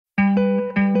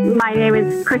My name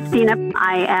is Christina.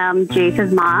 I am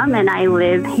Jace's mom, and I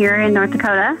live here in North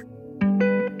Dakota.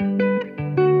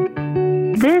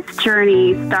 This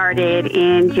journey started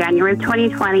in January of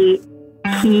 2020.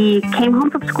 He came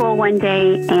home from school one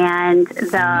day, and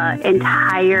the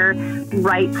entire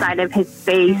right side of his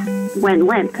face went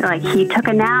limp. Like, he took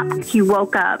a nap, he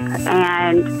woke up,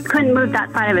 and couldn't move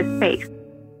that side of his face.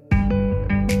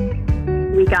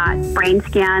 We got brain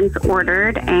scans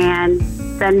ordered, and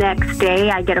the next day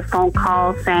I get a phone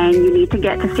call saying, you need to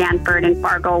get to Sanford and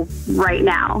Fargo right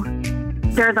now.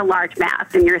 There's a large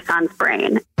mass in your son's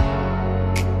brain.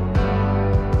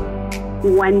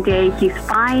 One day he's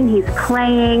fine, he's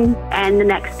playing, and the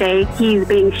next day he's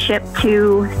being shipped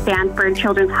to Sanford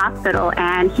Children's Hospital,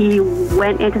 and he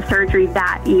went into surgery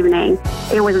that evening.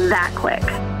 It was that quick.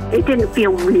 It didn't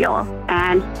feel real,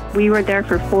 and we were there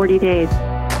for 40 days.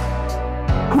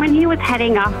 When he was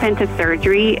heading off into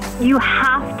surgery, you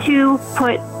have to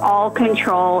put all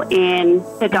control in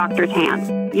the doctor's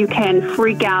hands. You can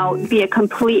freak out, be a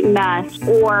complete mess,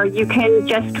 or you can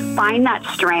just find that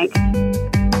strength.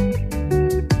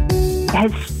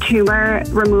 His tumor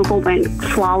removal went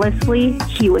flawlessly.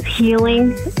 He was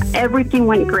healing. Everything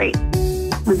went great.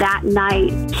 That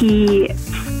night, he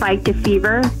spiked a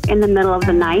fever in the middle of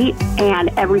the night, and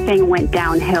everything went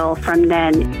downhill from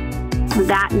then.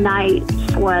 That night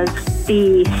was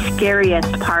the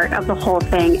scariest part of the whole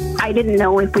thing. I didn't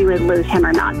know if we would lose him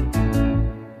or not.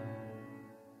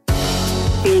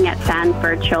 Being at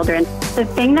Sanford Children, the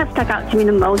thing that stuck out to me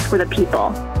the most were the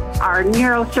people. Our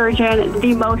neurosurgeon,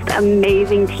 the most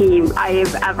amazing team I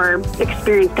have ever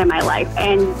experienced in my life.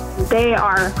 And they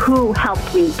are who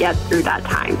helped me get through that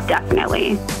time,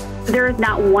 definitely. There is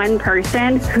not one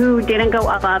person who didn't go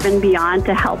above and beyond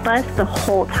to help us the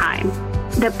whole time.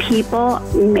 The people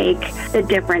make the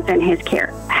difference in his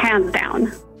care, hands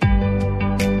down.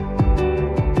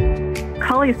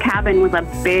 Cully's Cabin was a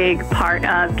big part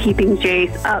of keeping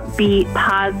Jace upbeat,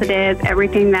 positive,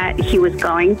 everything that he was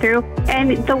going through.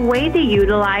 And the way they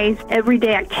utilized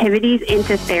everyday activities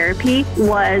into therapy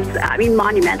was,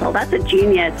 monumental. That's a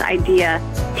genius idea.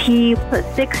 He was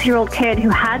a 6-year-old kid who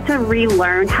had to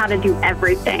relearn how to do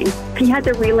everything. He had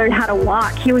to relearn how to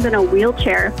walk. He was in a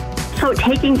wheelchair. So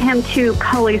taking him to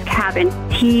Cully's Cabin,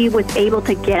 he was able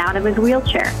to get out of his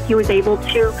wheelchair. He was able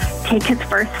to take his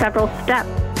first several steps.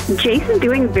 Jace is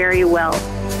doing very well.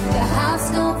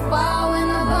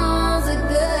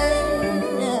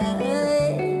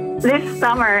 This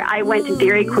summer, I went to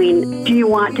Dairy Queen. Do you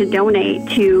want to donate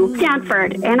to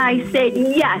Sanford? And I said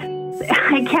yes.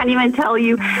 I can't even tell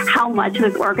you how much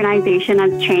this organization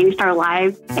has changed our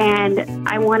lives, and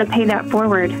I want to pay that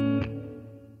forward.